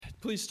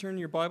Please turn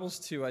your Bibles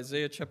to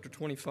Isaiah chapter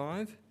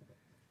 25.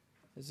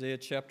 Isaiah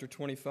chapter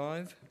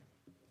 25,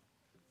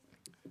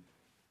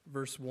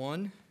 verse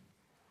 1.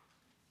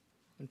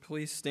 And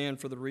please stand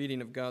for the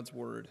reading of God's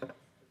word.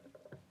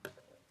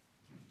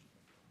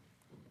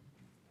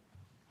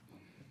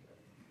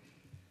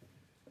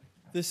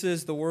 This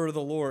is the word of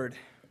the Lord.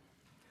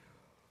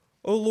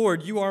 O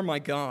Lord, you are my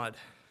God.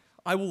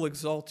 I will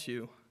exalt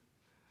you.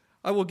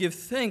 I will give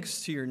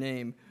thanks to your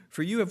name,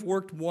 for you have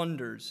worked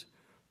wonders,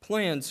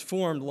 plans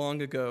formed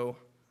long ago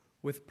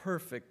with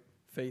perfect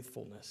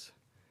faithfulness.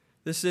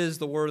 This is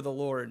the word of the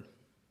Lord.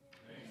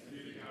 Thanks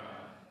be to God.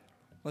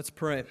 Let's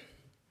pray.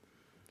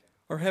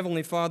 Our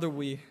Heavenly Father,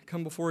 we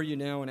come before you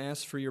now and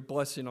ask for your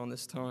blessing on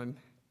this time.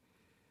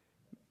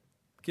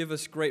 Give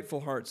us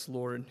grateful hearts,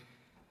 Lord.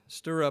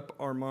 Stir up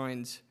our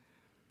minds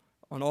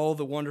on all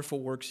the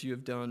wonderful works you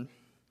have done.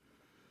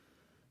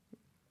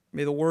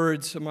 May the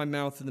words of my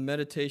mouth and the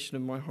meditation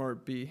of my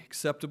heart be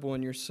acceptable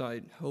in your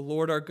sight. O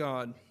Lord our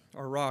God,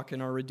 our rock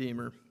and our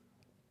Redeemer.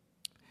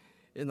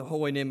 In the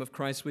holy name of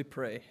Christ we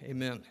pray.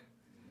 Amen.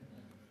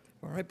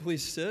 All right,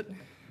 please sit.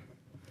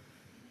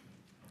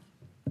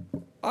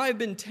 I've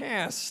been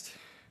tasked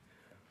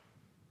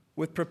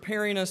with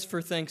preparing us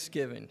for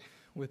Thanksgiving,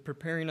 with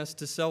preparing us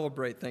to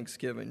celebrate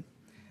Thanksgiving.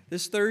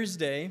 This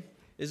Thursday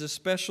is a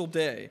special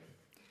day.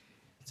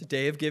 It's a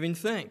day of giving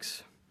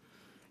thanks.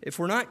 If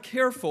we're not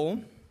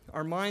careful,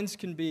 our minds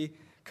can be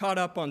caught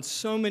up on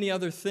so many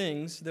other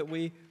things that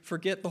we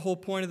forget the whole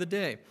point of the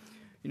day.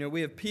 You know,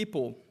 we have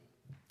people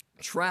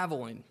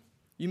traveling.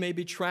 You may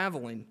be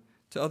traveling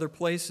to other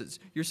places.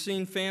 You're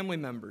seeing family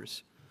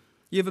members.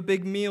 You have a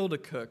big meal to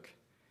cook.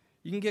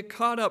 You can get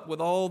caught up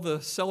with all the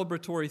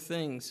celebratory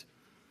things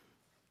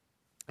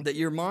that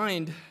your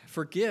mind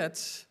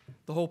forgets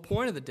the whole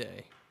point of the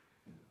day,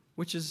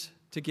 which is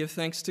to give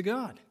thanks to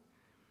God.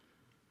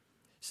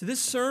 So this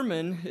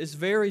sermon is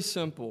very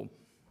simple.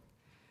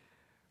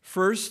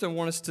 First, I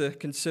want us to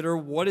consider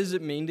what does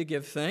it mean to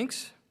give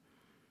thanks,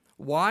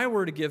 why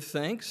we're to give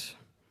thanks,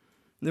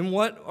 then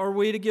what are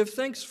we to give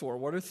thanks for?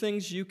 What are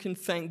things you can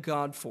thank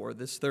God for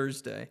this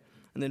Thursday?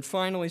 And then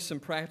finally, some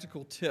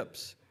practical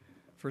tips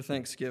for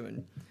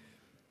Thanksgiving.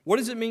 What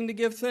does it mean to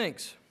give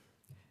thanks?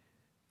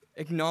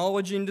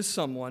 Acknowledging to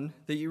someone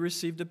that you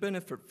received a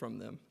benefit from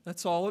them.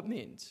 That's all it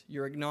means.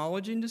 You're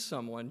acknowledging to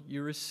someone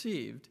you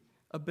received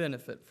a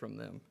benefit from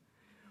them.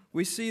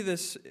 We see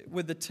this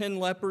with the 10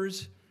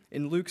 lepers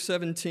in Luke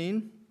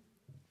 17.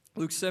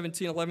 Luke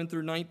 17, 11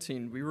 through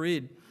 19. We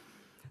read,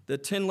 the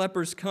 10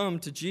 lepers come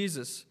to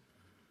Jesus.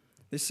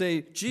 They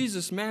say,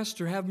 Jesus,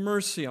 Master, have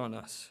mercy on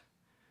us.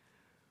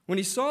 When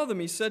he saw them,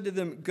 he said to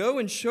them, go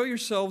and show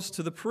yourselves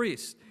to the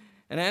priest.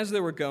 And as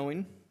they were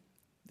going,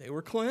 they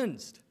were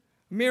cleansed.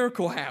 A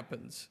miracle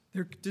happens.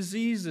 Their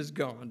disease is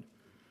gone.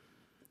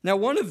 Now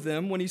one of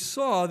them, when he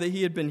saw that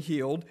he had been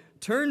healed,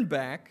 turned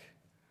back,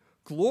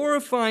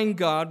 glorifying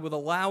God with a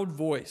loud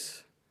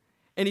voice.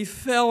 And he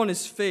fell on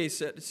his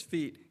face at his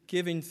feet,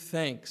 giving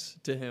thanks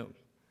to him.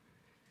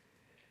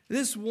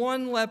 This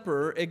one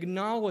leper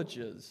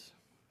acknowledges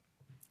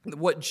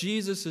what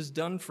Jesus has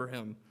done for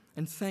him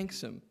and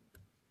thanks him.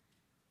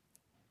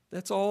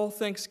 That's all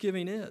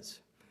Thanksgiving is.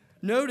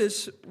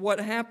 Notice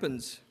what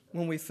happens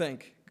when we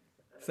thank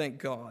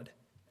God.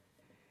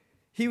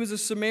 He was a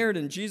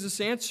Samaritan. Jesus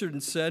answered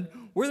and said,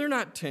 were there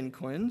not 10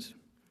 cleansed?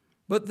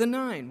 But the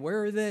 9,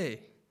 where are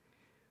they?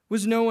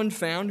 Was no one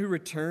found who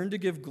returned to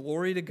give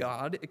glory to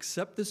God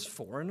except this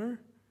foreigner?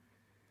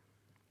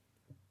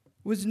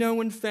 Was no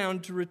one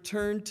found to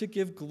return to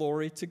give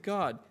glory to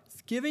God?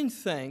 Giving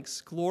thanks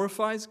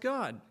glorifies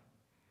God.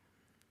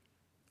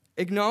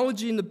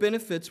 Acknowledging the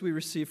benefits we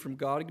receive from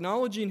God,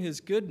 acknowledging his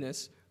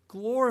goodness,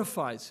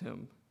 glorifies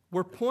him.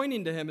 We're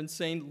pointing to him and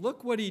saying,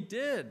 look what he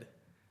did.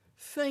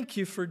 Thank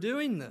you for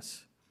doing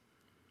this.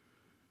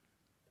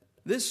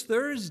 This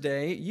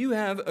Thursday, you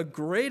have a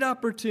great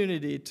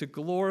opportunity to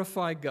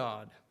glorify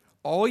God.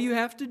 All you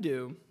have to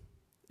do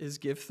is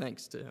give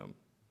thanks to him.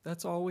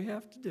 That's all we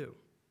have to do.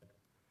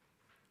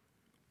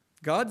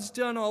 God's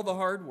done all the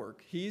hard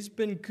work. He's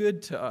been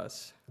good to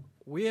us.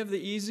 We have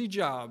the easy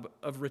job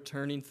of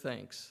returning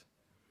thanks.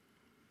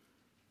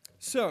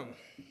 So,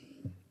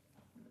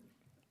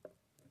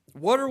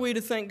 what are we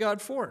to thank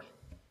God for?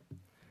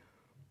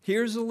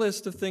 Here's a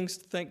list of things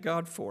to thank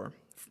God for.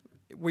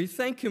 We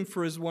thank him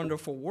for his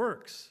wonderful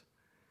works.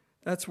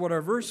 That's what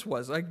our verse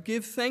was. I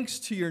give thanks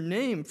to your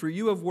name, for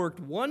you have worked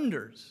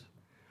wonders.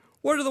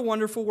 What are the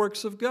wonderful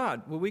works of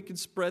God? Well, we could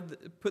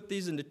put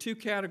these into two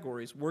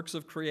categories, works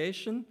of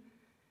creation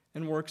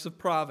and works of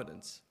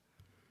providence.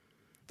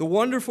 The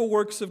wonderful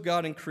works of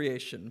God in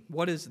creation.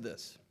 What is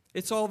this?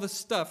 It's all the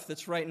stuff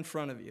that's right in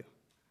front of you.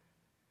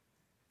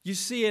 You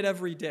see it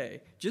every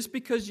day. Just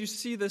because you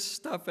see this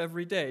stuff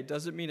every day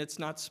doesn't mean it's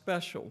not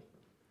special.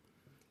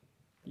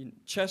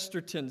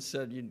 Chesterton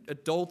said,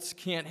 adults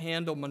can't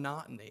handle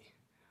monotony,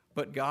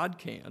 but God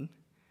can.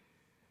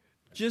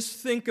 Just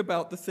think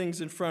about the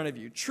things in front of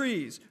you.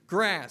 Trees,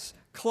 grass,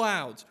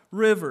 clouds,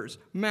 rivers,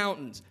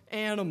 mountains,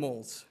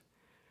 animals.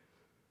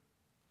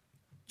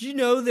 Do you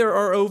know there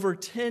are over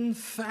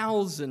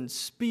 10,000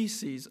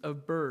 species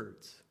of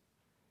birds?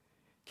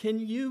 Can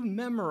you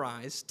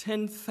memorize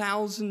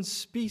 10,000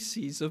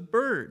 species of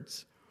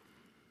birds?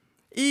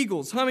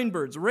 Eagles,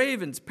 hummingbirds,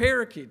 ravens,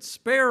 parakeets,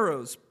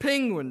 sparrows,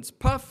 penguins,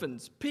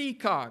 puffins,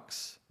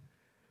 peacocks.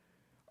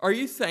 Are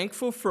you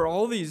thankful for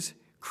all these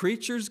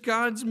creatures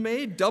God's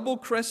made?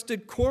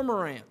 Double-crested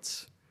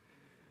cormorants,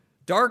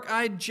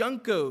 dark-eyed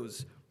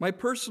juncos, my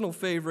personal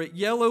favorite,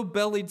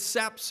 yellow-bellied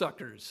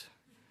sapsuckers.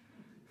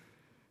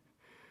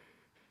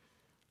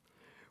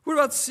 What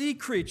about sea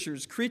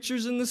creatures,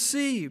 creatures in the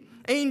sea?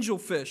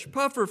 Angelfish,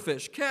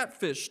 pufferfish,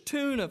 catfish,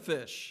 tuna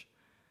fish.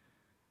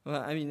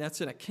 Well, I mean, that's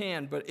in a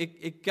can, but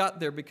it got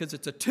there because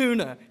it's a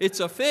tuna.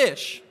 It's a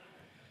fish.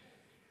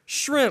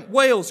 Shrimp,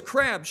 whales,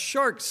 crabs,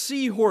 sharks,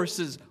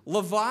 seahorses,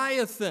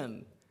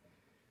 leviathan,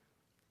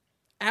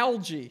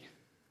 algae.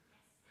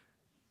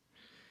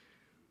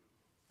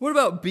 What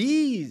about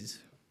bees?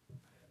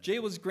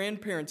 Jayla's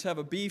grandparents have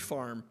a bee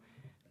farm,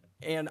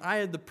 and I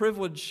had the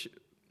privilege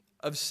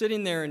of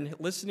sitting there and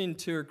listening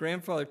to her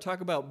grandfather talk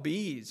about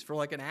bees for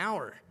like an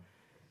hour.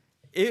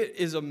 It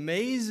is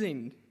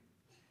amazing.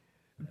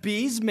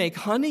 Bees make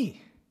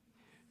honey.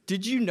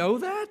 Did you know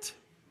that?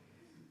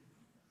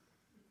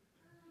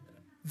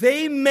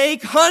 They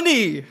make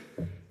honey.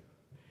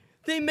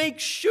 They make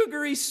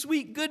sugary,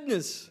 sweet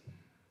goodness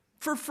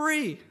for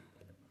free.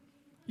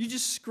 You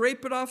just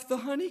scrape it off the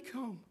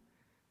honeycomb.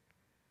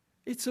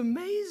 It's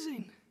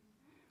amazing.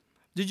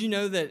 Did you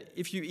know that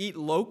if you eat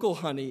local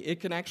honey, it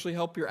can actually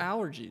help your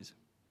allergies?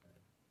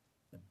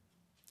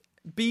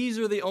 Bees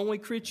are the only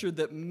creature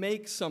that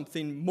make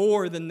something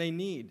more than they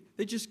need.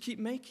 They just keep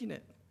making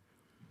it.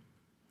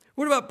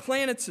 What about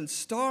planets and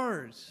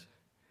stars?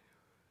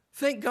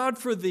 Thank God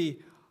for the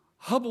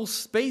Hubble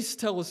Space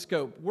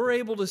Telescope. We're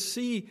able to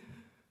see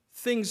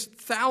things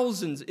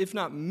thousands, if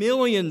not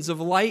millions of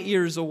light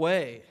years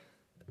away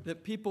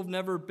that people have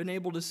never been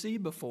able to see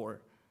before.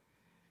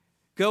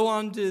 Go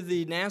on to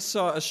the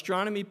NASA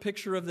Astronomy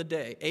Picture of the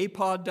Day,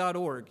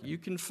 apod.org. You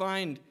can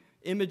find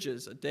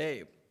images a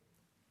day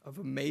of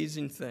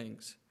amazing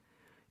things.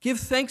 Give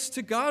thanks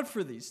to God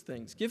for these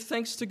things. Give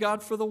thanks to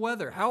God for the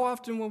weather. How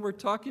often when we're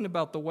talking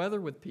about the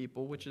weather with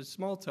people, which is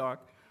small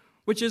talk,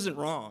 which isn't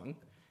wrong,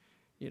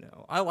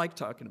 I like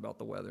talking about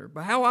the weather,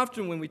 but how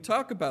often when we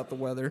talk about the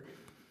weather,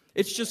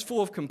 it's just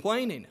full of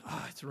complaining.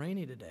 Oh, it's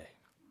rainy today.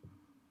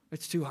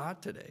 It's too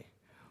hot today.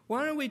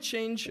 Why don't we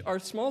change our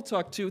small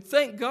talk to,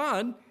 thank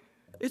God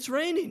it's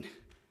raining.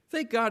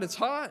 Thank God it's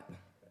hot.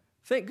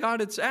 Thank God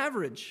it's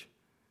average.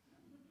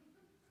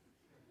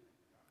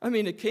 I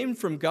mean, it came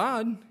from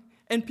God,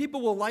 and people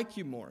will like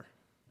you more.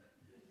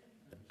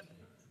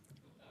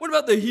 What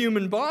about the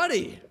human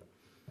body?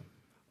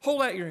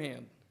 Hold out your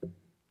hand.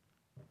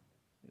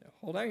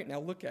 Hold out.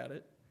 Now look at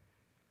it.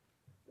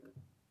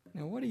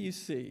 Now, what do you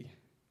see?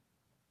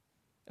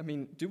 I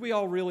mean, do we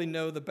all really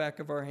know the back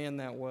of our hand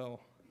that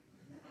well?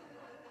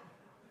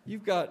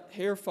 You've got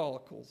hair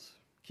follicles.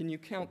 Can you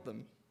count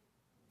them?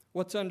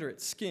 What's under it?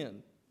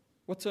 Skin.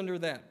 What's under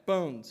that?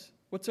 Bones.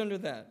 What's under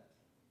that?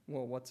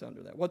 Well, what's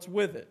under that? What's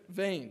with it?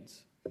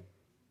 Veins.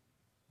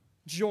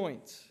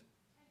 Joints.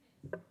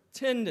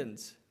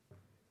 Tendons.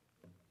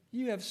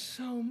 You have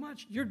so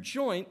much. Your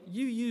joint,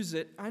 you use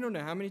it, I don't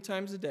know how many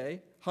times a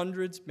day,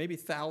 hundreds, maybe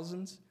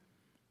thousands.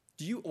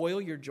 Do you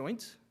oil your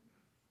joints?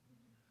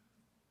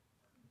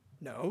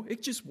 No,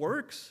 it just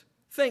works.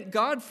 Thank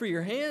God for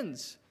your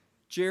hands.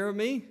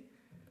 Jeremy,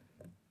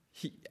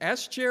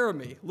 ask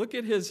Jeremy, look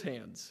at his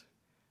hands.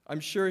 I'm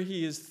sure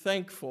he is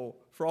thankful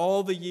for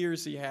all the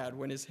years he had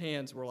when his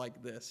hands were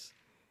like this.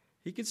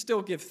 He can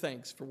still give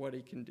thanks for what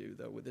he can do,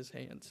 though, with his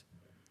hands.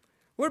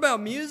 What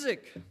about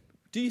music?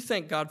 Do you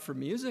thank God for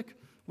music?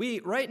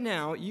 Right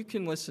now, you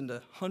can listen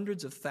to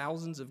hundreds of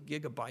thousands of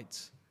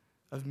gigabytes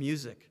of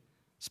music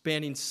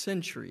spanning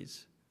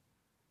centuries.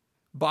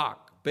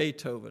 Bach,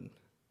 Beethoven.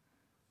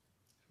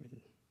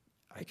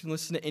 I can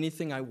listen to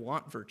anything I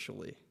want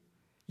virtually.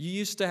 You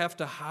used to have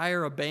to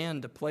hire a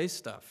band to play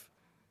stuff.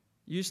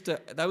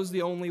 That was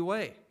the only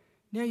way.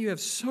 Now you have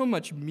so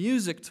much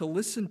music to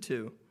listen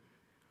to.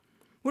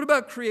 What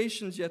about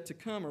creations yet to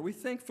come? Are we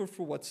thankful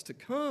for what's to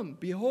come?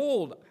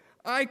 Behold,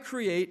 I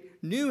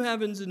create new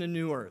heavens and a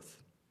new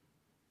earth.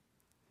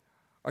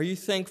 Are you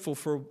thankful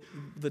for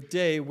the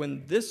day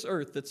when this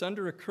earth that's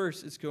under a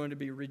curse is going to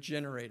be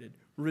regenerated,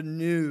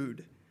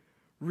 renewed,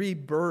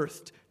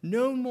 rebirthed?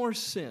 No more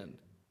sin.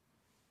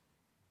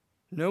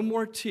 No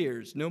more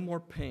tears, no more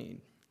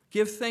pain.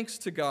 Give thanks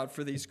to God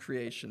for these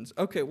creations.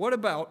 Okay, what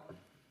about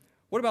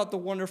the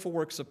wonderful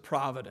works of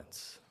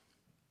providence?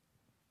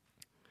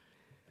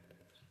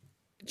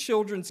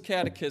 Children's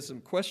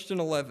Catechism, question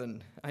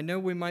 11. I know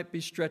we might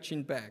be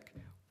stretching back.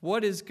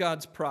 What is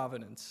God's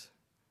providence?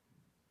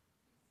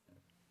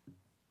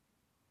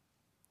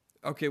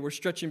 Okay, we're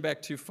stretching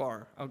back too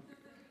far.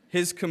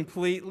 His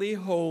completely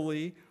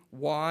holy,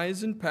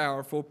 wise, and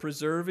powerful,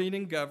 preserving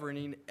and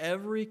governing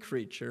every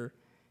creature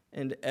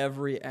and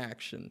every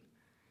action.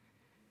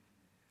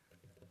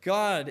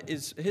 God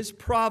is, his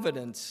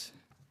providence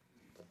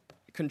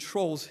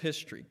controls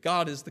history.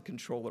 God is the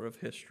controller of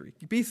history.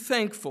 Be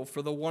thankful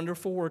for the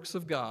wonderful works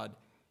of God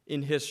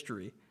in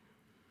history.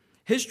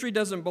 History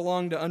doesn't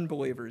belong to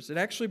unbelievers. It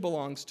actually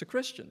belongs to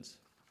Christians.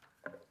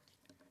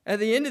 At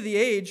the end of the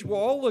age, we'll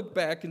all look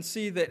back and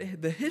see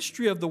that the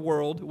history of the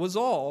world was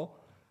all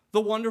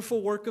the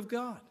wonderful work of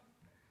God.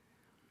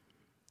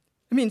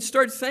 I mean,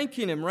 start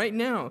thanking Him right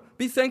now.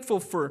 Be thankful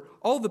for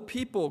all the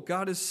people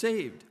God has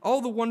saved,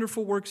 all the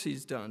wonderful works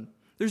He's done.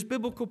 There's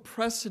biblical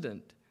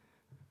precedent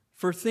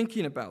for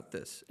thinking about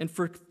this and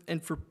for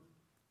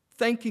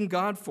thanking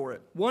God for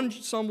it.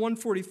 Psalm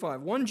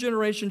 145, one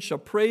generation shall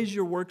praise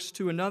your works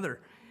to another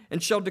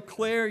and shall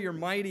declare your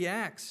mighty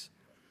acts.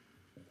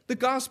 The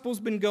gospel's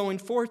been going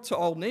forth to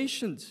all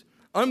nations.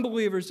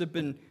 Unbelievers have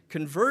been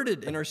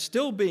converted and are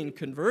still being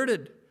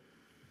converted.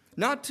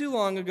 Not too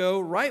long ago,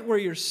 right where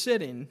you're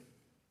sitting,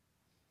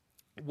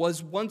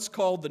 was once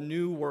called the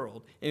New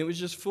World, and it was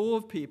just full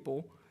of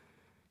people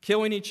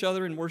killing each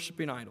other and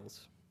worshiping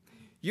idols.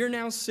 You're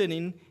now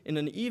sitting in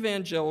an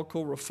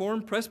evangelical,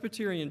 Reformed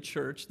Presbyterian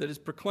church that is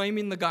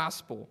proclaiming the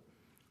gospel.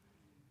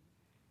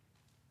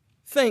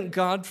 Thank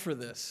God for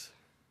this.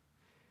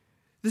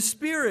 The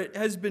Spirit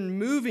has been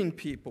moving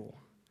people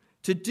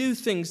to do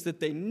things that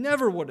they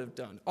never would have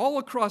done all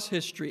across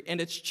history,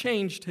 and it's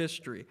changed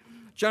history.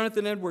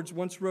 Jonathan Edwards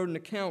once wrote an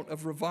account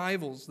of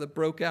revivals that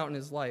broke out in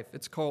his life.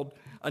 It's called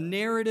A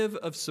Narrative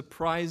of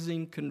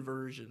Surprising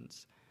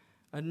Conversions.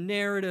 A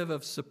narrative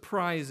of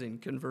surprising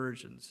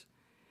conversions.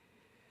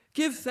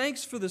 Give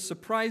thanks for the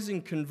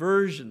surprising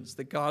conversions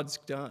that God's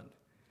done.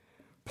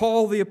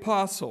 Paul the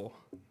Apostle,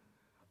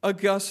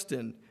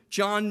 Augustine,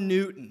 John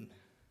Newton,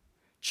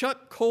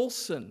 Chuck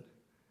Colson.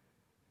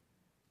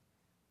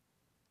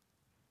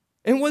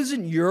 And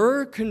wasn't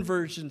your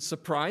conversion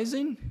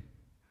surprising?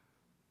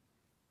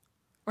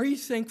 Are you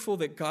thankful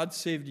that God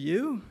saved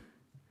you?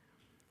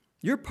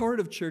 You're part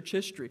of church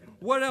history.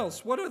 What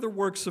else? What other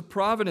works of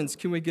providence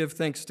can we give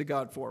thanks to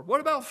God for? What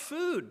about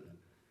food?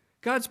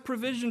 God's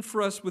provision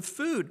for us with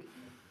food.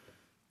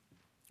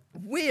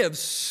 We have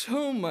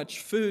so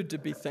much food to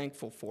be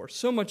thankful for,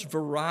 so much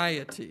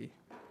variety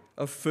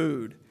of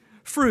food.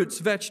 Fruits,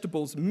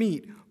 vegetables,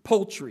 meat,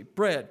 poultry,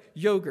 bread,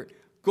 yogurt,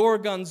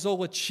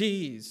 gorgonzola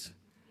cheese,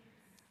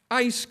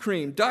 ice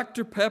cream,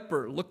 Dr.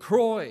 Pepper,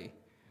 LaCroix,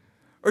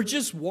 or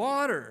just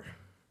water.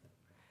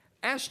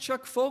 Ask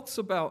Chuck Folks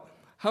about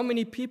how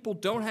many people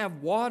don't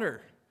have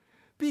water.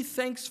 Be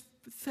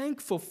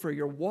thankful for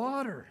your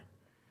water.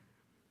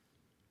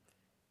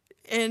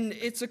 And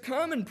it's a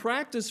common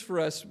practice for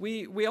us.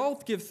 We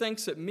all give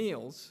thanks at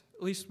meals,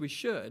 at least we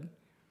should.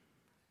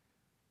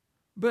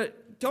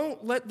 But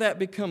don't let that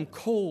become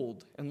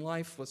cold and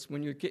lifeless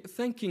when you're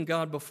thanking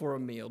God before a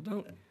meal.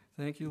 Don't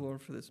thank you,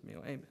 Lord, for this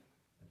meal. Amen.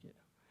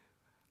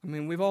 I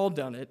mean, we've all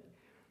done it.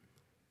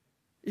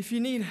 If you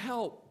need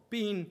help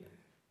being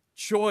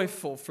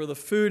joyful for the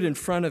food in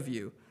front of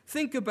you,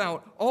 think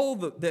about all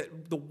the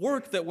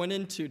work that went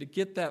into to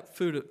get that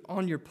food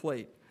on your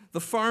plate.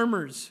 The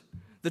farmers,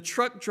 the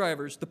truck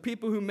drivers, the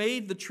people who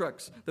made the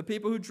trucks, the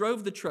people who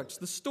drove the trucks,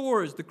 the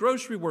stores, the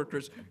grocery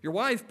workers, your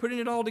wife putting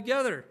it all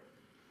together.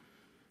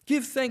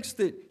 Give thanks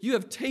that you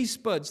have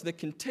taste buds that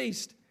can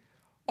taste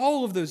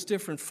all of those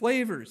different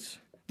flavors,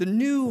 the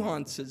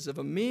nuances of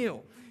a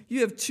meal. You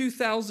have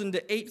 2,000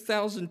 to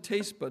 8,000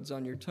 taste buds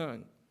on your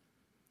tongue,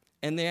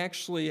 and they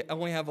actually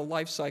only have a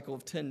life cycle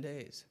of 10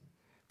 days.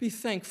 Be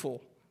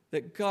thankful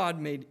that God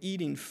made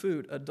eating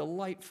food a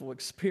delightful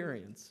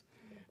experience.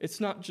 It's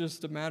not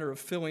just a matter of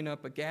filling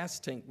up a gas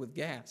tank with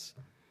gas.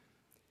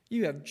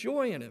 You have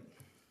joy in it.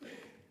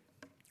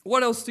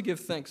 What else to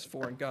give thanks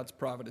for in God's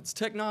providence?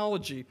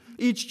 Technology.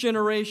 Each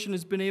generation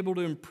has been able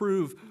to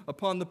improve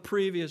upon the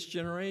previous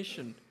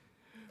generation.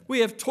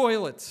 We have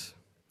toilets,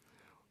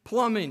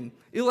 plumbing,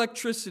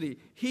 electricity,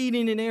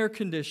 heating and air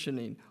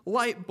conditioning,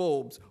 light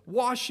bulbs,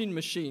 washing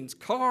machines,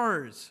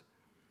 cars,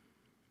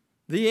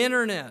 the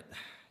internet.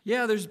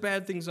 Yeah, there's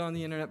bad things on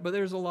the internet, but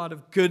there's a lot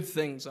of good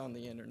things on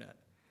the internet.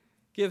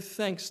 Give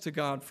thanks to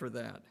God for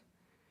that.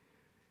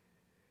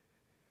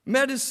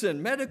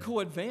 Medicine, medical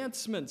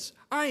advancements.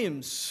 I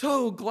am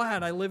so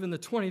glad I live in the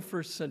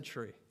 21st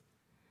century.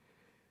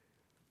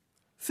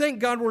 Thank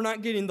God we're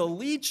not getting the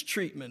leech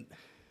treatment.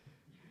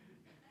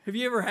 Have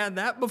you ever had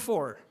that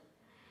before?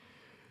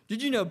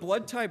 Did you know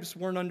blood types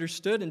weren't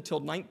understood until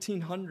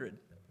 1900?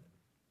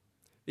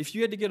 If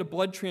you had to get a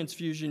blood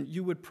transfusion,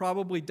 you would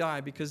probably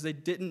die because they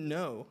didn't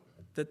know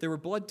that there were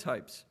blood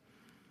types.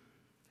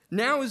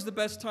 Now is the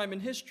best time in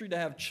history to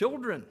have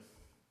children.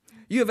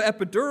 You have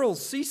epidurals,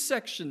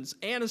 C-sections,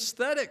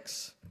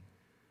 anesthetics.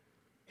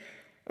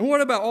 And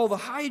what about all the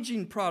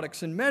hygiene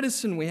products and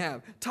medicine we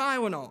have?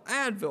 Tylenol,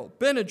 Advil,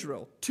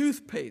 Benadryl,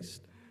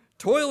 toothpaste,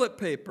 toilet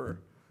paper.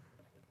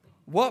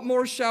 What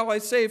more shall I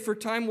say, for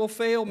time will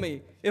fail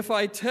me, if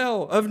I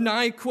tell of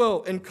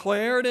NyQuil and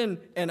Claritin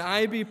and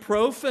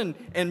ibuprofen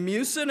and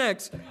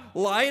Mucinex,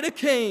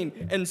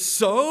 lidocaine and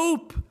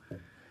soap?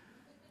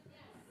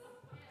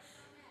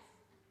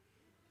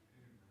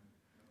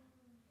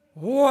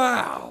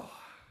 Wow.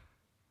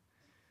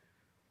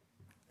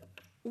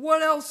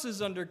 What else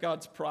is under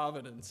God's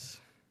providence?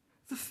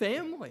 The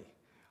family.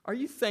 Are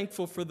you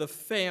thankful for the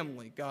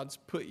family God's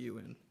put you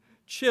in?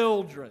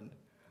 Children.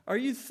 Are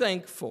you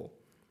thankful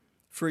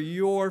for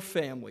your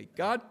family?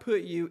 God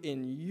put you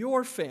in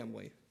your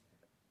family.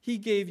 He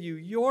gave you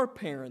your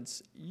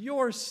parents,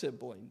 your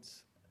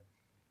siblings.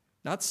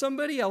 Not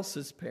somebody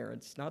else's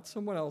parents, not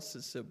someone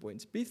else's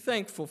siblings. Be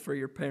thankful for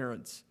your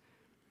parents.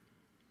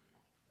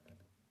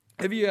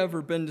 Have you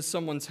ever been to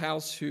someone's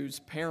house whose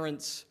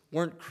parents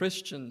weren't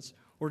Christians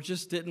or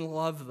just didn't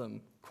love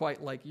them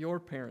quite like your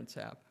parents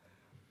have?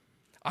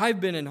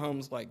 I've been in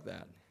homes like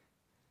that.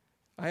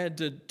 I had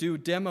to do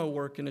demo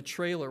work in a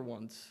trailer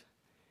once.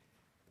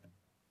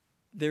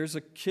 There's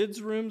a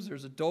kids' rooms,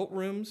 there's adult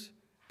rooms,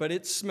 but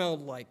it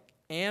smelled like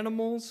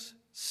animals,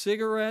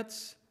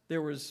 cigarettes.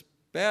 There was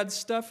bad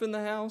stuff in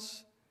the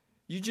house.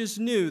 You just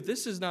knew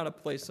this is not a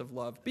place of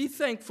love. Be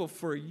thankful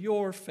for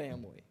your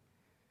family.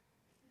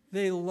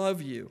 They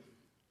love you.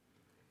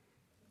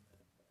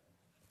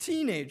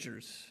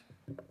 Teenagers,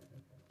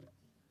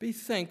 be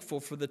thankful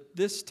for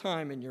this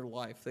time in your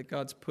life that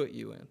God's put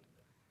you in.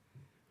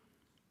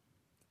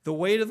 The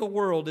weight of the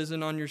world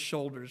isn't on your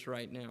shoulders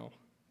right now.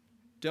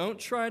 Don't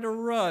try to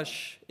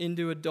rush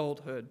into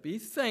adulthood. Be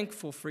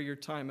thankful for your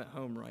time at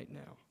home right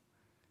now.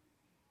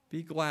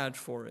 Be glad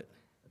for it.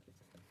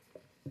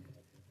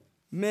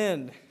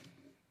 Men,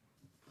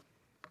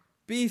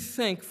 be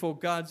thankful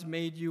God's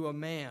made you a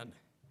man,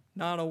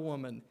 not a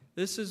woman.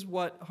 This is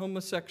what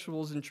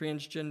homosexuals and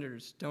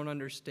transgenders don't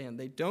understand.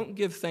 They don't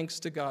give thanks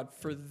to God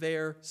for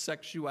their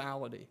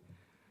sexuality.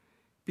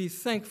 Be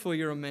thankful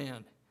you're a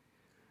man.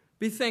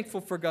 Be thankful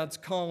for God's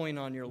calling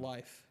on your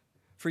life,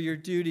 for your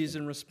duties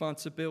and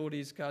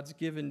responsibilities God's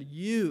given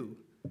you.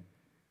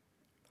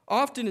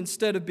 Often,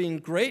 instead of being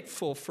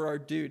grateful for our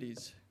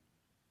duties,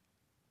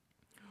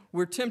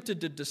 we're tempted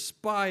to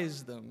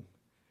despise them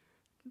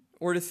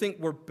or to think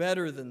we're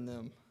better than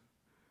them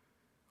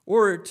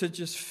or to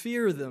just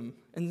fear them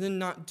and then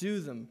not do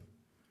them.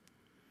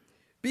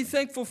 Be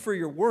thankful for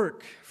your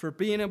work, for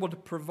being able to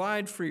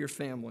provide for your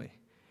family.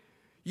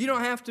 You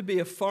don't have to be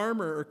a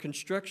farmer or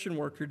construction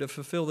worker to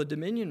fulfill the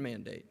Dominion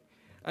mandate.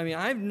 I mean,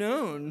 I've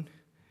known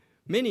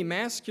many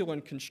masculine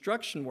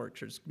construction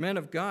workers, men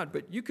of God,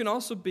 but you can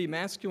also be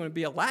masculine and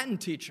be a Latin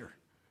teacher.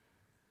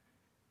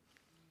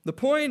 The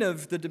point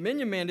of the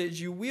Dominion mandate is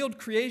you wield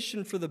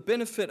creation for the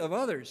benefit of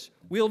others,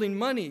 wielding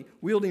money,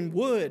 wielding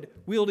wood,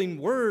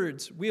 wielding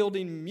words,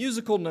 wielding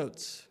musical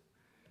notes,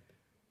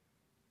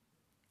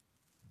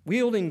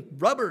 wielding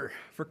rubber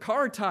for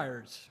car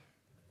tires.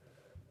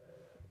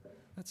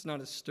 That's not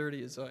as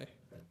sturdy as I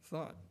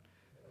thought.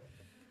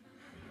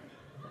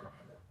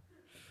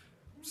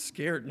 I'm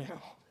scared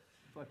now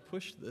if I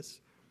push this.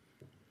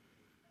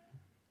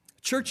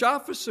 Church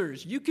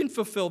officers, you can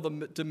fulfill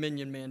the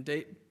Dominion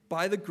mandate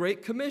by the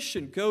Great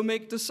Commission. Go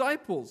make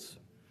disciples.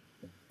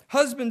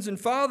 Husbands and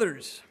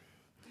fathers,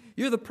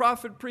 you're the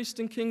prophet, priest,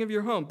 and king of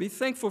your home. Be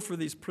thankful for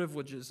these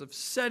privileges of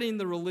setting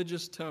the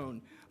religious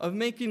tone, of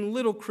making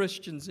little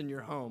Christians in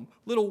your home,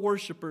 little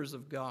worshipers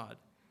of God.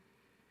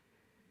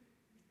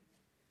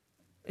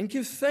 And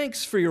give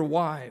thanks for your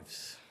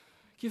wives.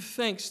 Give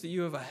thanks that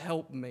you have a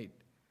helpmate.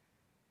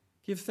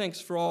 Give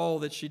thanks for all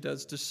that she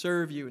does to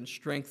serve you and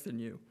strengthen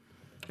you.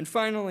 And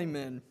finally,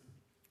 men,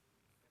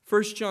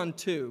 1 John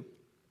 2,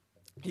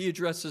 he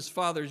addresses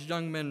fathers,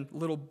 young men,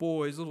 little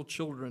boys, little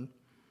children.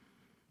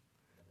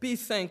 Be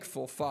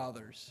thankful,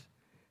 fathers,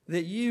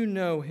 that you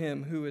know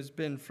him who has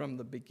been from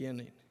the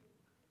beginning.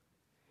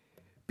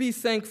 Be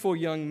thankful,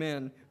 young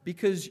men,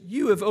 because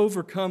you have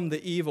overcome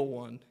the evil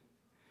one,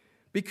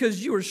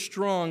 because you are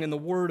strong and the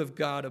word of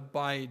God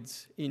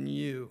abides in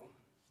you.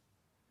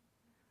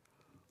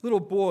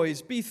 Little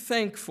boys, be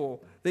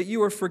thankful that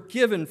you are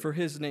forgiven for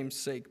his name's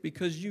sake,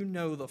 because you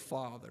know the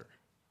Father.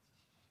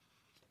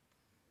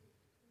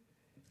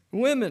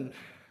 Women,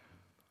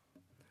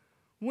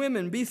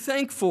 be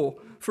thankful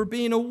for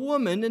being a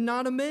woman and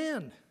not a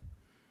man.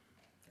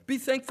 Be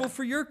thankful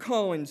for your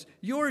callings,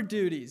 your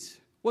duties,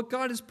 what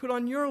God has put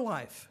on your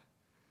life.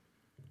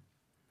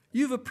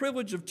 You have a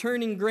privilege of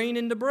turning grain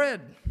into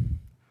bread,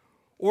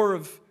 or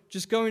of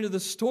just going to the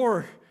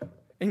store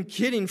and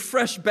getting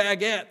fresh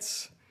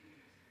baguettes,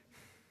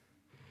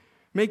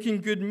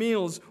 making good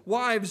meals.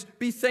 Wives,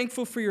 be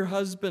thankful for your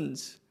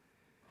husbands.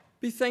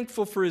 Be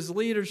thankful for his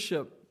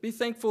leadership. Be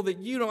thankful that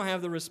you don't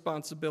have the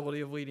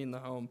responsibility of leading the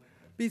home.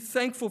 Be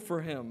thankful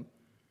for him.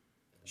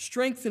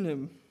 Strengthen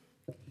him.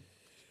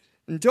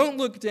 And don't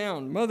look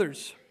down.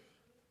 Mothers,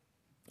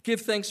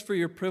 give thanks for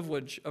your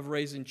privilege of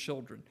raising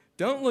children.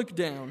 Don't look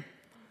down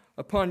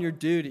upon your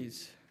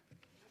duties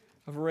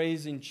of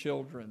raising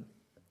children.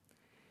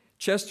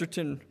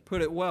 Chesterton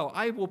put it well.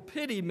 I will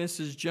pity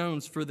Mrs.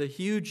 Jones for the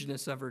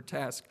hugeness of her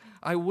task.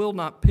 I will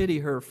not pity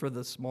her for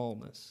the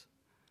smallness.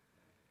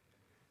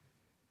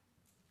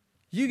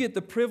 You get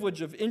the privilege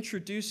of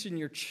introducing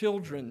your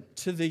children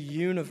to the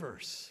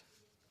universe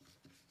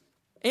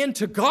and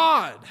to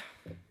God.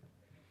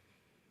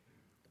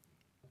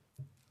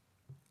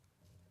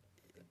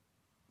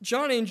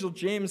 John Angel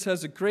James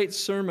has a great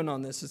sermon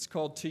on this. It's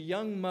called To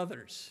Young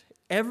Mothers.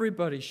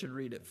 Everybody should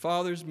read it.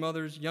 Fathers,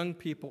 mothers, young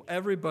people,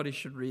 everybody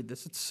should read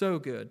this. It's so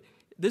good.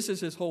 This is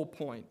his whole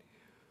point.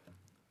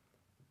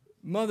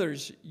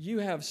 Mothers, you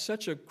have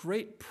such a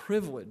great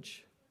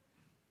privilege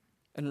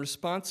and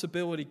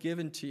responsibility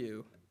given to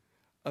you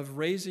of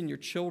raising your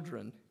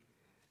children.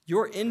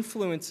 Your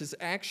influence is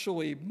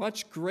actually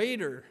much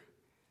greater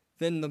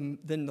than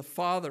the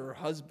father or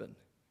husband,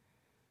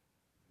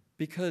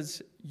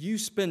 because you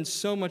spend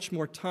so much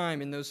more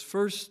time in those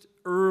first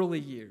early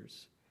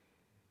years.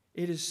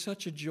 It is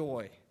such a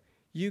joy.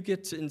 You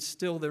get to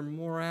instill their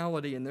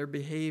morality and their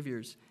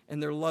behaviors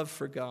and their love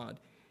for God.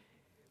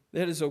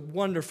 That is a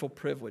wonderful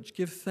privilege.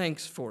 Give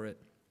thanks for it.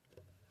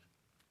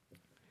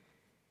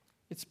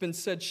 It's been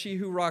said, she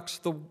who rocks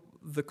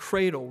the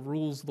cradle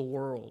rules the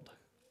world.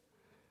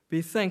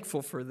 Be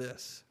thankful for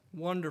this.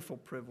 Wonderful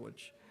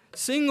privilege.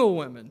 Single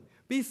women,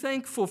 be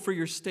thankful for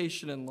your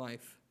station in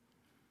life.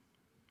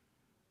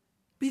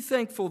 Be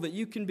thankful that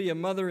you can be a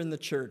mother in the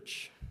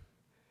church.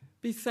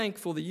 Be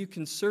thankful that you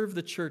can serve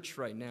the church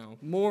right now,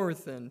 more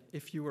than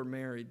if you were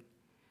married.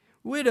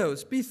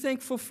 Widows, be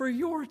thankful for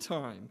your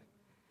time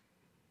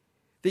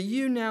that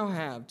you now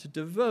have to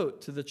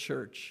devote to the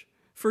church.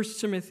 1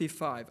 Timothy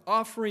 5,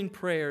 offering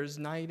prayers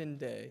night and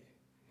day.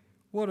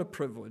 What a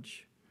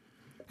privilege.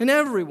 And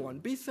everyone,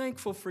 be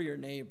thankful for your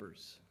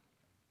neighbors.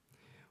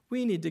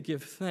 We need to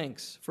give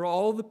thanks for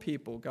all the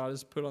people God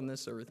has put on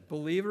this earth,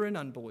 believer and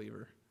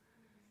unbeliever.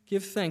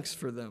 Give thanks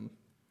for them.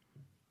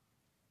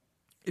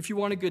 If you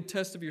want a good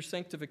test of your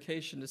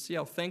sanctification to see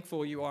how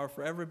thankful you are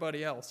for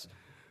everybody else,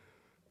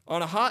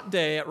 on a hot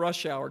day at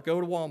rush hour,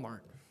 go to Walmart.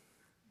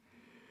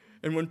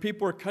 And when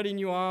people are cutting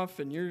you off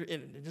and you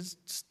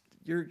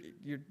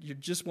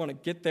just want to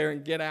get there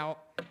and get out,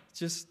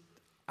 this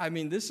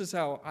is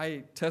how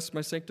I test my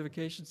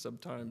sanctification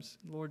sometimes.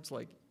 The Lord's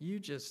like, you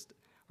just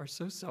are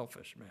so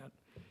selfish, man.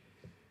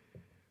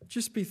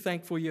 Just be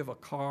thankful you have a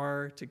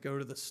car to go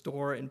to the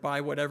store and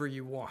buy whatever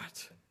you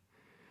want.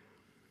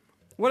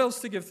 What else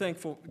to give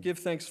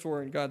thanks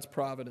for in God's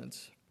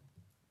providence?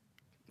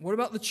 What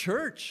about the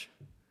church?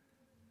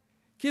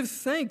 Give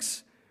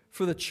thanks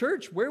for the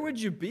church. Where would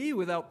you be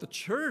without the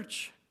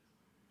church?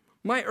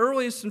 My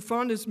earliest and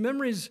fondest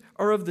memories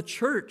are of the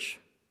church.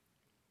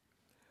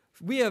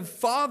 We have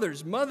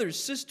fathers,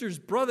 mothers, sisters,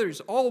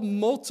 brothers, all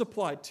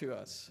multiplied to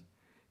us.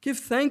 Give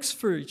thanks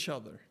for each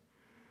other.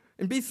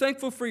 And be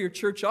thankful for your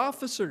church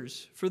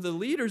officers, for the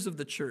leaders of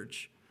the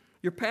church.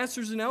 Your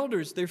pastors and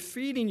elders, they're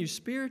feeding you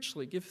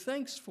spiritually. Give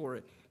thanks for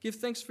it. Give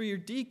thanks for your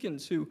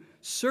deacons who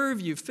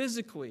serve you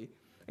physically.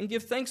 And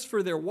give thanks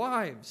for their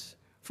wives,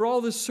 for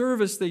all the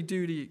service they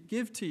do to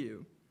give to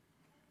you.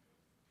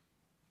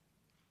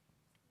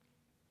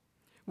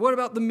 What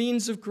about the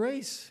means of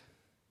grace?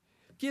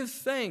 Give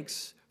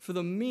thanks for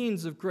the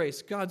means of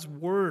grace, God's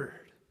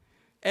Word.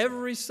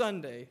 Every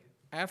Sunday,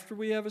 after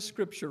we have a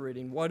scripture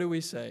reading, what do we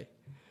say?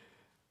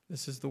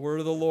 This is the word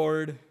of the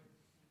Lord.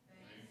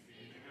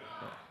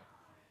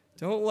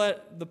 Don't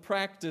let the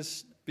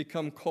practice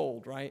become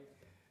cold, right?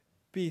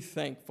 Be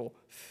thankful.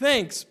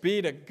 Thanks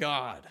be to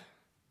God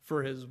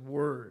for His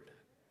Word.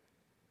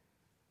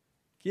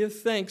 Give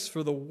thanks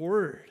for the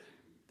Word,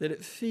 that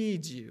it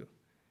feeds you,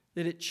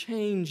 that it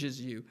changes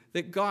you,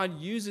 that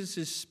God uses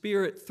His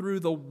Spirit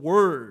through the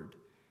Word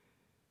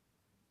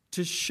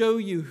to show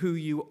you who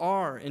you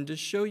are and to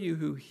show you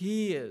who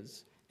He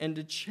is and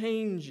to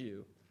change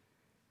you,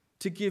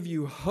 to give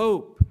you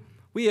hope.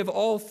 We have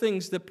all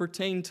things that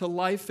pertain to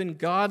life and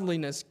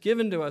godliness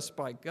given to us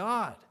by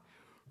God.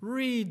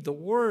 Read the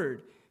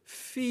Word.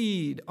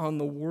 Feed on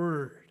the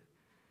Word.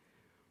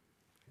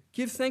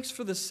 Give thanks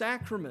for the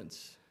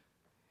sacraments.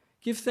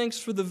 Give thanks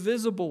for the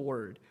visible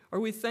Word. Are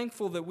we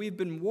thankful that we've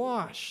been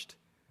washed?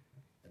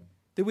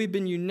 That we've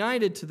been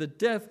united to the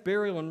death,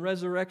 burial, and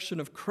resurrection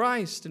of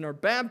Christ in our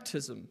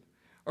baptism?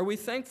 Are we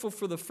thankful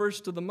for the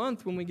first of the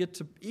month when we get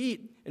to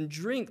eat and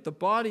drink the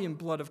body and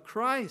blood of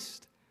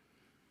Christ?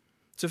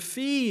 To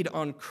feed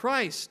on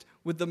Christ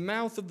with the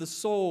mouth of the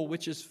soul,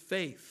 which is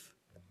faith.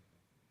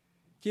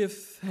 Give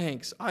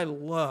thanks. I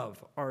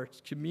love our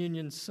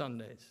communion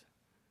Sundays.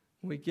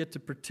 We get to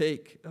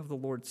partake of the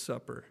Lord's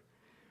Supper.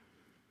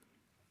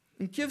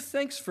 And give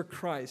thanks for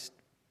Christ.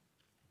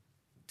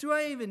 Do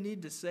I even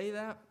need to say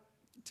that?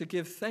 To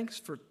give thanks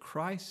for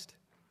Christ,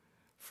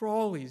 for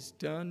all He's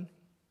done,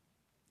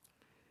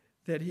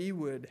 that He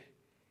would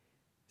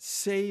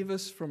save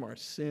us from our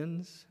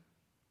sins.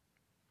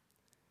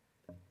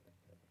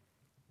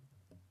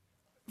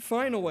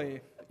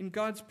 Finally, in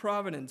God's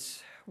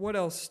providence, what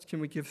else can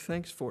we give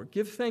thanks for?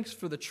 Give thanks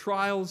for the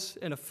trials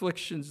and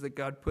afflictions that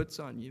God puts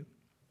on you.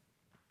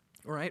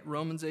 All right,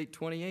 Romans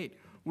 8:28.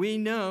 We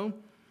know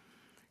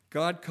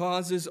God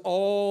causes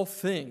all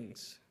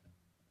things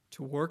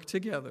to work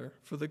together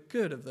for the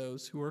good of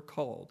those who are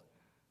called,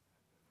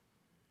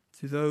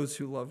 to those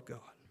who love God.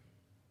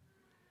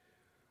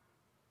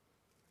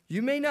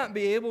 You may not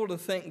be able to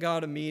thank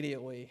God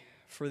immediately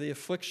for the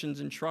afflictions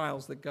and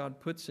trials that God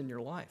puts in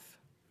your life.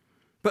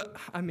 But,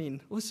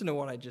 listen to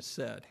what I just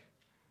said.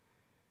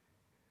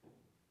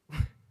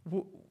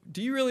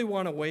 Do you really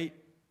want to wait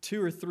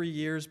 2 or 3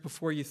 years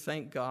before you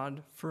thank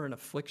God for an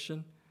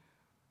affliction,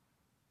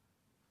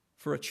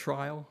 for a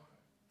trial,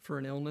 for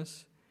an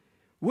illness?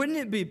 Wouldn't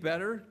it be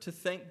better to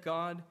thank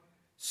God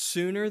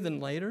sooner than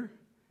later?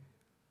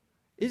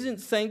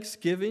 Isn't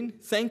thanksgiving,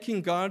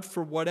 thanking God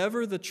for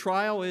whatever the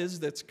trial is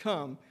that's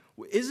come,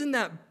 isn't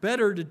that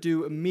better to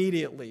do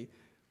immediately?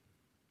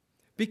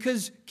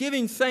 Because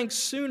giving thanks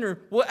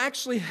sooner will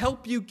actually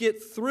help you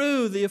get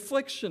through the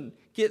affliction,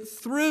 get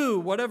through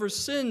whatever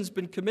sin's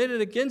been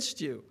committed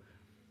against you.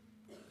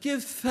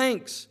 Give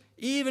thanks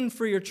even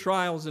for your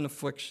trials and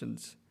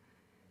afflictions.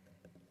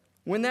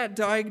 When that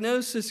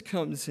diagnosis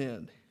comes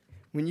in,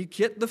 when you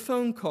get the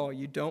phone call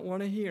you don't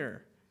want to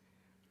hear,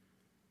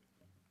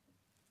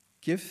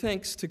 give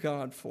thanks to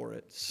God for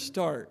it.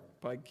 Start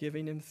by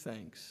giving Him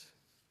thanks.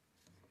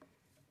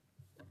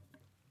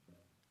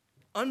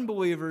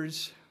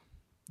 Unbelievers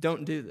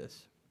don't do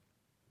this,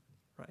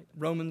 right?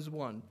 Romans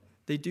 1,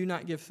 they do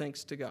not give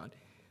thanks to God.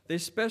 They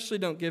especially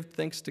don't give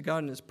thanks to God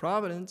in His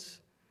providence.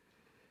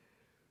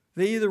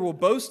 They either will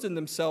boast in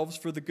themselves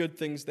for the good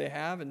things they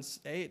have and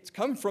say, it's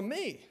come from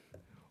me,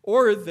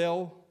 or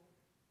they'll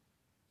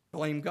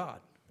blame God.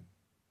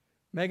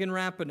 Megan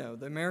Rapinoe,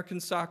 the American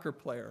soccer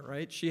player,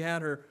 right? She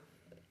had her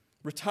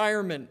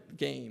retirement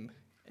game,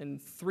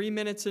 and 3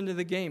 minutes into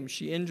the game,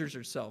 she injures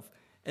herself.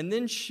 And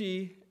then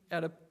she,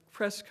 at a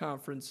press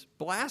conference,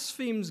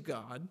 blasphemes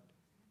God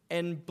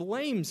and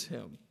blames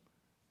Him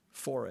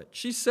for it.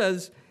 She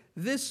says,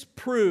 this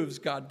proves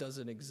God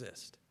doesn't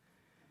exist.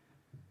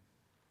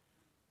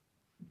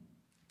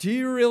 Do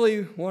you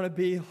really want to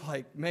be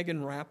like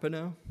Megan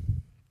Rapinoe?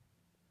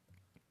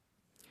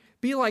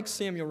 Be like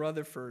Samuel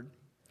Rutherford.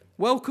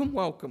 Welcome,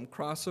 welcome,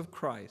 cross of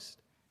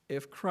Christ,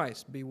 if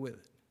Christ be with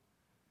it.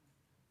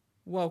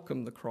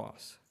 Welcome the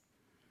cross.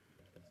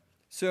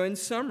 So in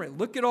summary,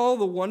 look at all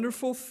the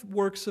wonderful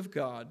works of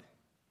God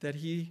that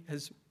He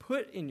has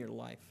put in your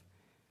life.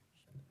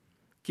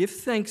 Give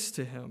thanks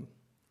to Him,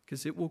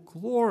 because it will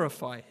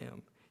glorify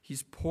Him.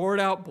 He's poured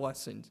out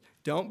blessings.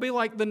 Don't be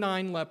like the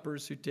 9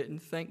 lepers who didn't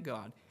thank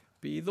God.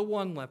 Be the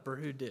 1 leper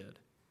who did.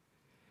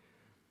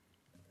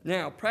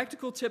 Now,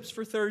 practical tips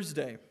for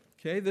Thursday.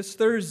 Okay, this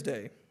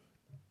Thursday.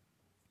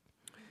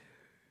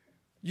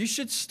 You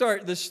should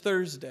start this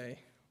Thursday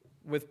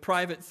with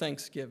private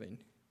thanksgiving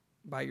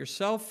by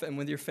yourself and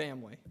with your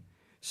family.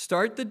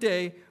 Start the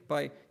day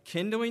by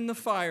kindling the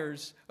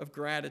fires of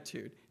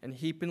gratitude and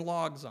heaping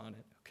logs on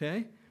it,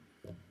 okay?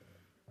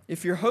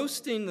 If you're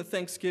hosting the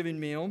Thanksgiving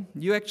meal,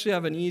 you actually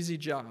have an easy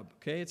job,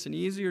 okay? It's an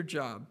easier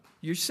job.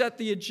 You set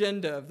the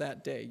agenda of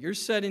that day. You're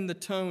setting the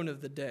tone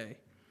of the day.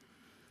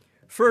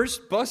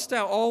 First, bust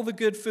out all the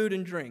good food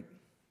and drink,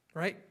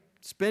 right?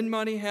 Spend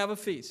money, have a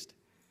feast.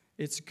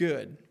 It's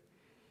good.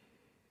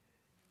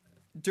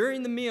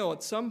 During the meal,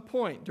 at some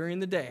point during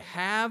the day,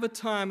 have a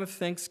time of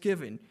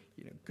thanksgiving.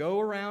 Go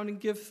around and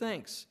give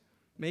thanks.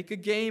 Make a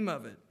game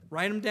of it.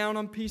 Write them down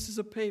on pieces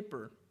of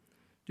paper.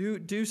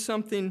 Do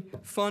something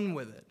fun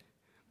with it.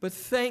 But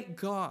thank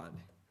God.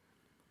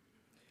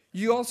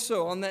 You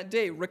also, on that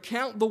day,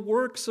 recount the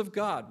works of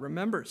God.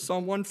 Remember,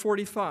 Psalm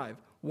 145.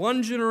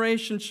 One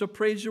generation shall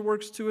praise your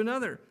works to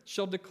another,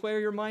 shall declare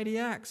your mighty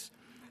acts.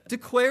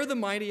 Declare the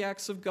mighty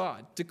acts of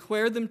God.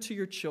 Declare them to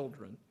your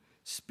children.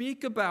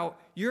 Speak about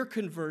your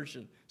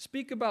conversion.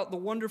 Speak about the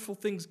wonderful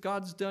things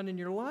God's done in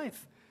your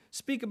life.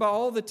 Speak about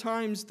all the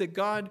times that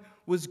God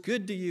was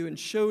good to you and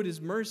showed His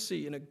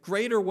mercy in a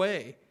greater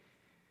way,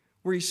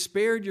 where He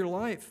spared your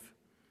life.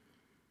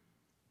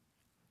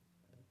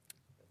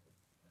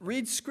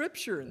 Read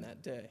Scripture in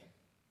that day.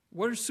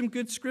 What are some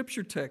good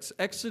Scripture texts?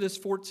 Exodus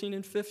 14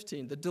 and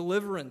 15, the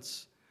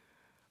deliverance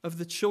of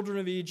the children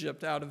of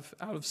Egypt out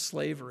of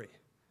slavery,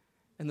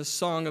 and the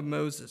Song of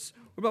Moses.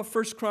 What about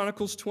 1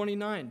 Chronicles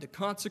 29, the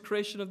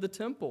consecration of the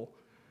temple?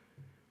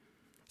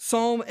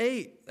 Psalm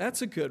 8,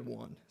 that's a good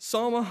one.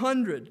 Psalm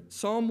 100,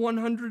 Psalm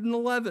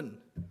 111,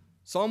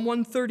 Psalm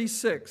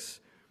 136.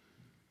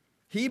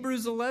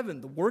 Hebrews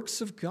 11, the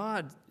works of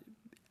God,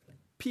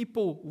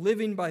 people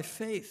living by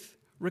faith.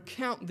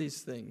 Recount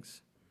these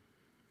things.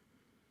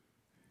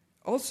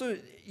 Also,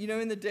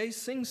 in the day,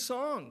 sing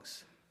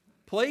songs,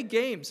 play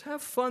games,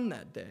 have fun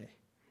that day.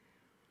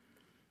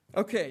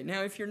 Okay,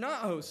 now if you're not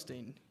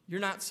hosting, you're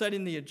not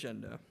setting the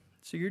agenda,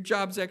 so your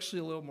job's actually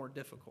a little more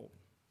difficult.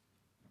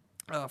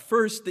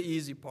 First, the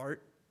easy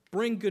part,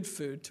 bring good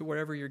food to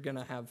wherever you're going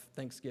to have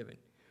Thanksgiving.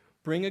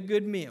 Bring a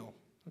good meal,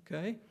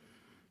 okay?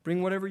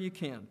 Bring whatever you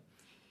can.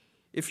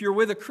 If you're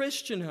with a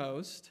Christian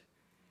host,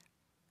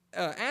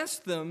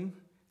 ask them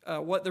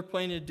what they're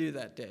planning to do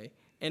that day.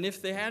 And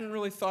if they hadn't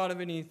really thought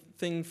of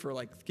anything for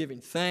like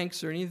giving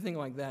thanks or anything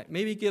like that,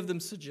 maybe give them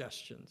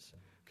suggestions,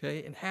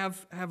 okay? And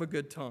have a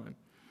good time.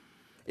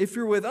 If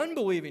you're with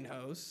unbelieving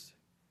hosts,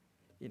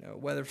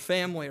 whether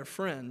family or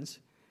friends,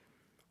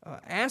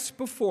 ask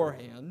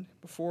beforehand,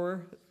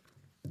 before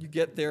you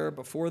get there,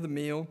 before the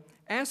meal,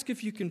 ask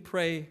if you can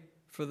pray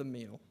for the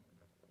meal.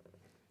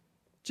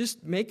 Just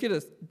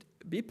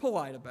be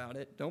polite about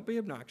it. Don't be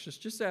obnoxious.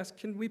 Just ask,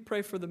 can we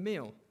pray for the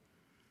meal?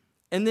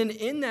 And then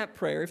in that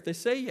prayer, if they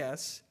say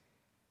yes,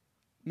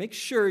 make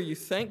sure you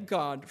thank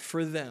God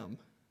for them.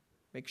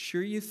 Make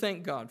sure you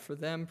thank God for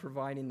them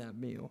providing that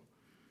meal.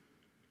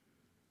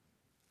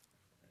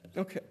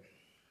 Okay.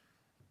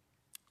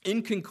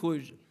 In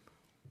conclusion,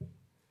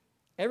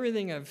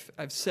 everything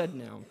I've said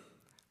now,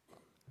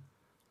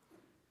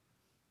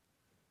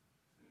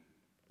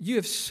 you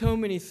have so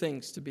many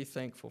things to be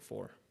thankful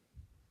for.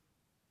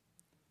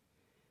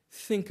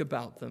 Think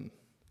about them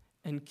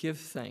and give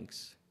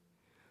thanks.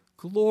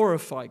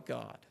 Glorify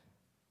God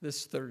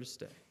this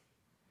Thursday.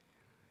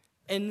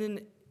 And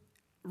then,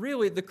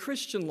 really, the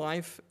Christian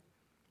life,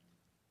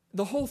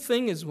 the whole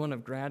thing is one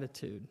of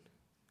gratitude.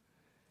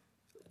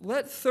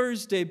 Let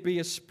Thursday be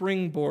a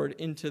springboard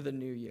into the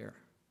new year,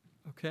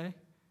 okay?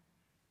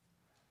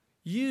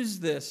 Use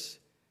this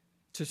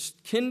to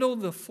kindle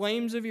the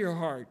flames of your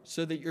heart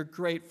so that you're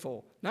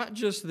grateful, not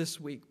just this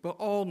week, but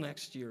all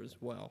next year as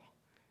well.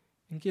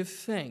 And give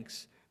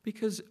thanks,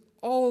 because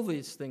all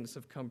these things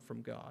have come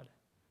from God.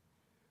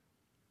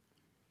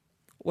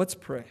 Let's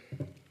pray.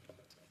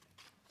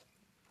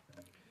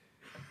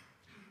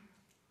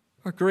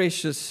 Our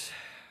gracious,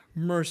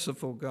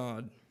 merciful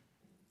God,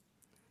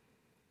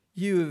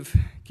 you have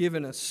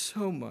given us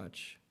so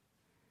much.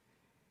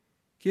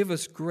 Give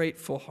us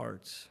grateful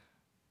hearts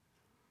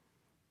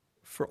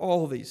for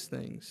all these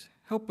things.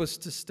 Help us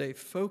to stay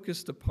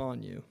focused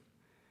upon you,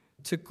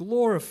 to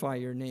glorify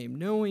your name,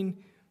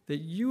 knowing that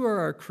you are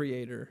our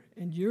Creator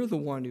and you're the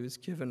one who has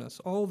given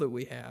us all that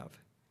we have.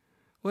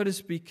 Let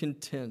us be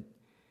content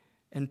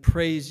and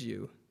praise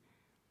you.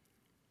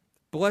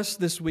 Bless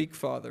this week,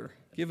 Father.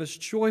 Give us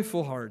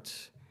joyful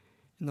hearts.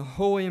 In the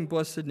holy and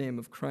blessed name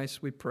of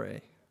Christ we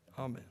pray.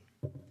 Amen.